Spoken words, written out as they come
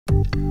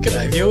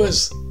G'day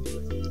viewers,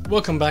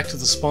 welcome back to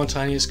the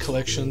Spontaneous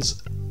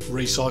Collections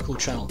Recycle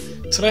channel.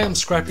 Today I'm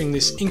scrapping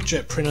this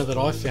inkjet printer that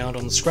I found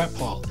on the scrap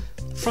pile.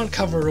 The front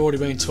cover had already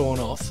been torn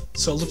off,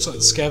 so it looks like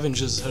the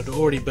scavengers had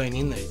already been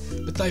in there,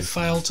 but they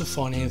failed to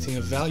find anything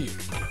of value.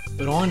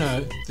 But I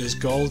know there's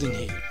gold in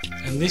here,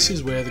 and this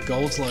is where the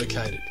gold's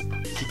located.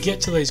 If you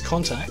get to these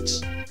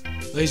contacts,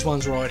 these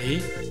ones right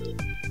here,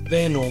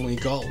 they're normally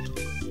gold.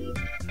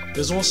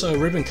 There's also a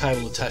ribbon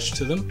cable attached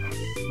to them,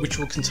 which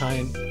will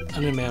contain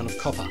an amount of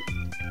copper.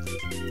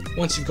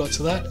 Once you've got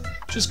to that,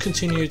 just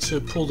continue to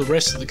pull the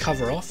rest of the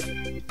cover off.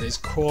 There's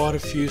quite a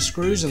few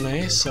screws in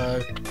there, so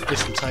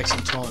this will take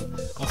some time.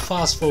 I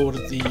fast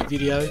forwarded the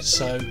video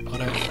so I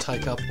don't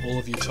take up all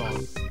of your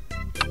time.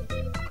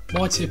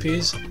 My tip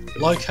is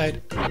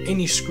locate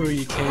any screw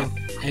you can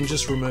and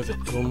just remove it.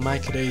 It will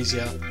make it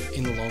easier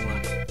in the long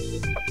run.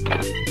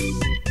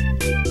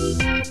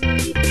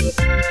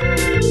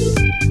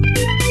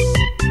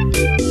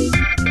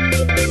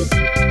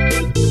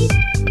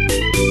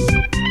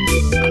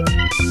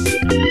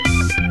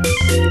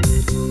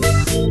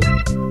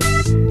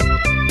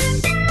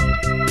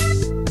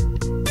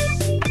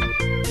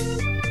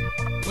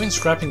 When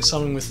scrapping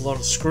something with a lot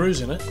of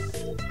screws in it,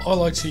 I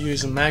like to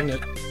use a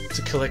magnet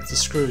to collect the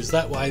screws.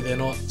 That way they're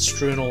not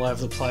strewn all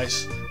over the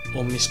place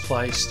or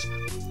misplaced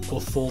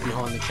or fall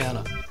behind the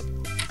counter.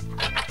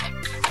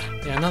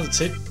 Now another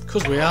tip,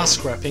 because we are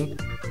scrapping,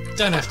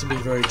 don't have to be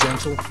very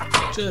gentle,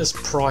 just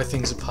pry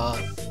things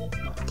apart.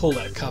 Pull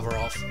that cover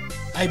off.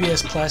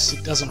 ABS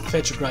plastic doesn't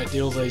fetch a great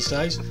deal these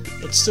days,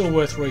 but still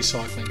worth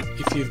recycling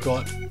if you've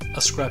got a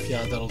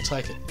scrapyard that'll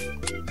take it.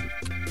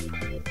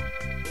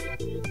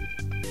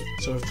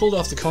 So we've pulled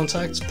off the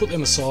contacts, put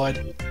them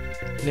aside.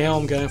 Now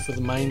I'm going for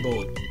the main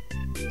board.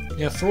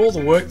 Now for all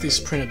the work this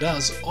printer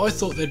does, I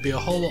thought there'd be a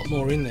whole lot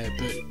more in there,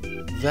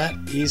 but that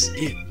is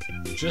it.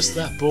 Just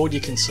that board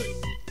you can see.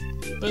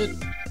 But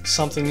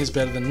something is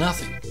better than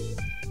nothing.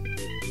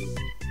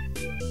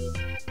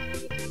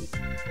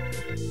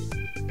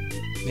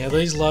 Now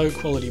these low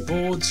quality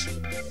boards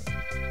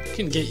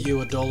can get you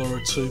 $1 or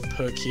 $2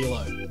 per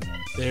kilo.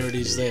 There it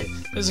is there.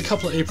 There's a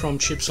couple of EEPROM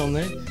chips on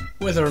there.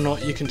 Whether or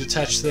not you can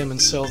detach them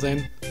and sell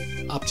them,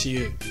 up to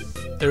you.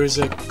 There is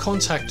a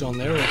contact on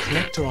there, or a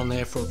connector on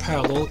there for a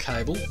parallel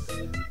cable.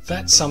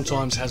 That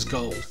sometimes has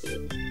gold.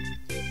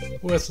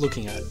 Worth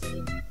looking at.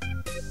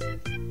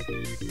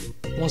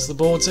 Once the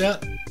board's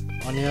out,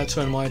 I now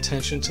turn my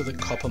attention to the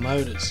copper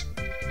motors.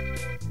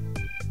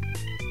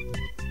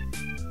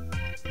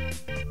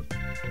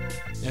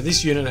 Now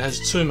this unit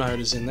has 2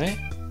 motors in there.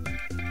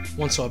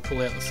 Once I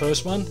pull out the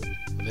first one,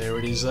 there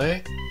it is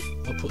there,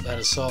 I'll put that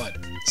aside.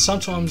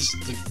 Sometimes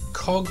the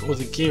cog or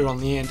the gear on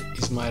the end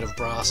is made of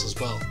brass as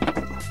well.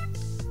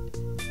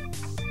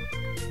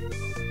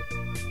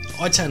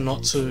 I tend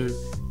not to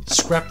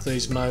scrap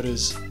these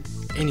motors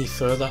any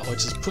further. I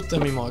just put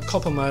them in my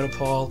copper motor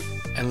pile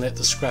and let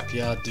the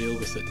scrapyard deal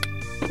with it.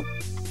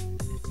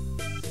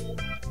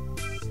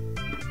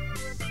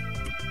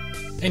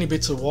 Any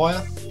bits of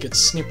wire get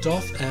snipped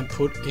off and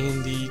put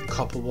in the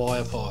copper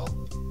wire pile.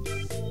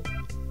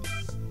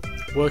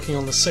 Working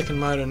on the second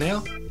motor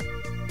now.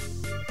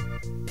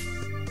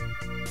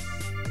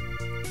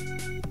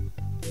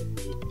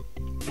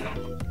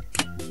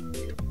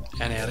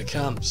 And out it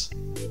comes.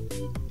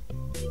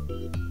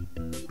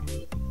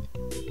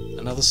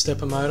 Another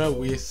stepper motor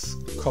with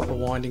copper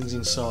windings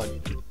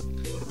inside.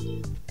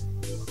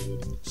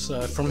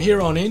 So from here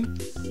on in,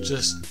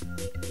 just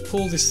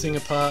pull this thing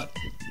apart,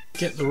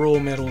 get the raw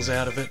metals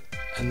out of it,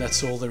 and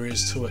that's all there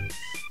is to it.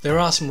 There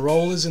are some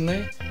rollers in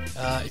there.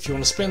 If you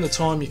want to spend the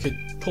time, you could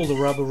pull the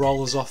rubber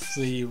rollers off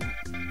the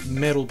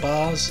metal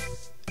bars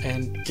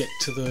and get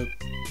to the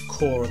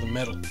core of the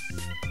metal.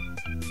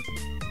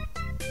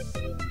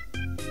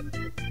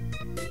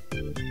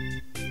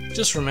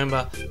 Just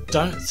remember,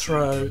 don't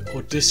throw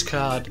or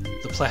discard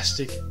the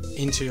plastic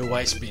into your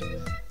waste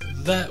bin.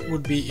 That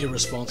would be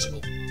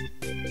irresponsible.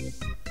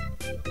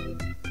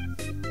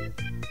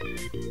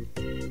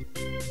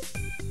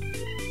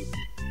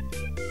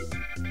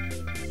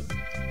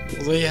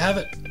 Well, there you have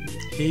it.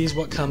 Here's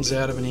what comes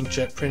out of an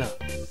inkjet printer.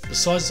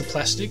 Besides the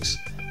plastics,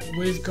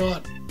 we've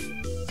got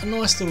a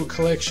nice little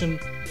collection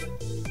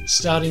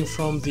starting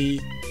from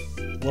the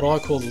what I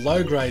call the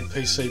low grade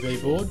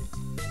PCB board.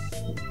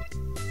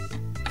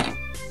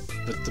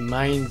 But the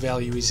main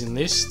value is in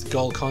this, the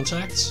gold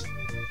contacts.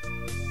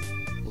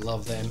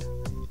 Love them.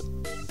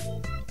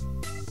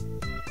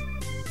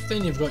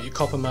 Then you've got your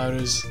copper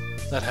motors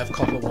that have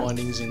copper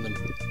windings in them.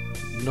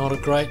 Not a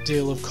great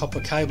deal of copper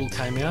cable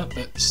came out,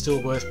 but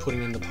still worth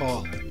putting in the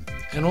pile.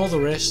 And all the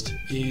rest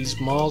is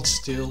mild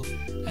steel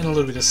and a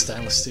little bit of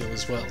stainless steel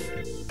as well.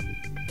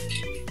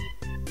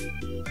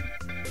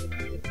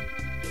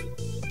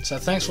 So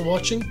thanks for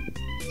watching,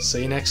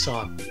 see you next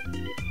time.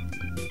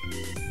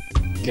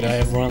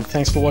 G'day everyone,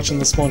 thanks for watching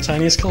the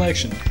Spontaneous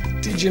Collection.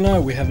 Did you know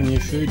we have a new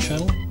food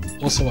channel,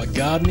 also a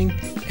gardening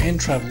and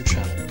travel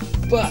channel?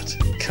 But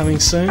coming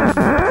soon.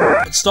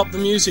 But stop the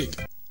music,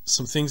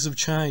 some things have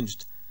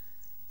changed.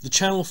 The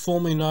channel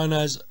formerly known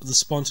as the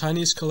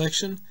Spontaneous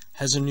Collection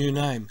has a new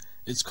name.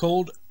 It's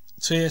called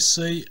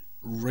TSC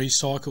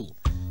Recycle.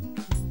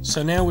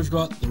 So now we've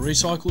got the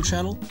Recycle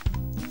channel,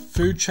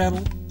 Food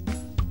channel,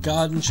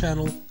 Garden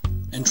channel,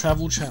 and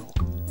Travel channel.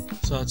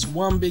 So it's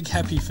one big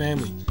happy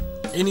family.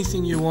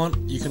 Anything you want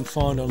you can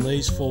find on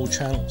these 4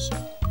 channels.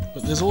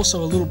 But there's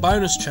also a little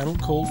bonus channel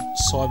called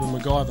Cyber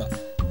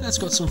MacGyver. That's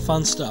got some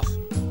fun stuff.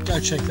 Go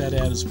check that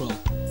out as well.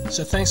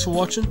 So thanks for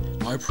watching.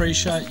 I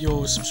appreciate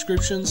your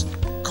subscriptions,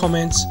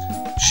 comments,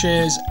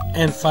 shares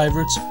and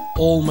favourites.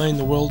 All mean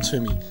the world to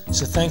me.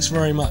 So thanks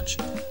very much.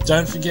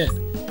 Don't forget,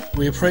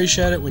 we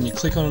appreciate it when you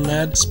click on an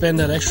ad. Spend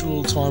that extra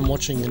little time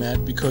watching an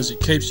ad because it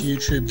keeps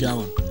YouTube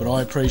going. But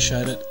I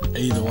appreciate it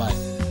either way.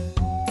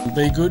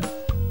 Be good,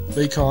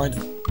 be kind,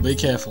 be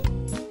careful.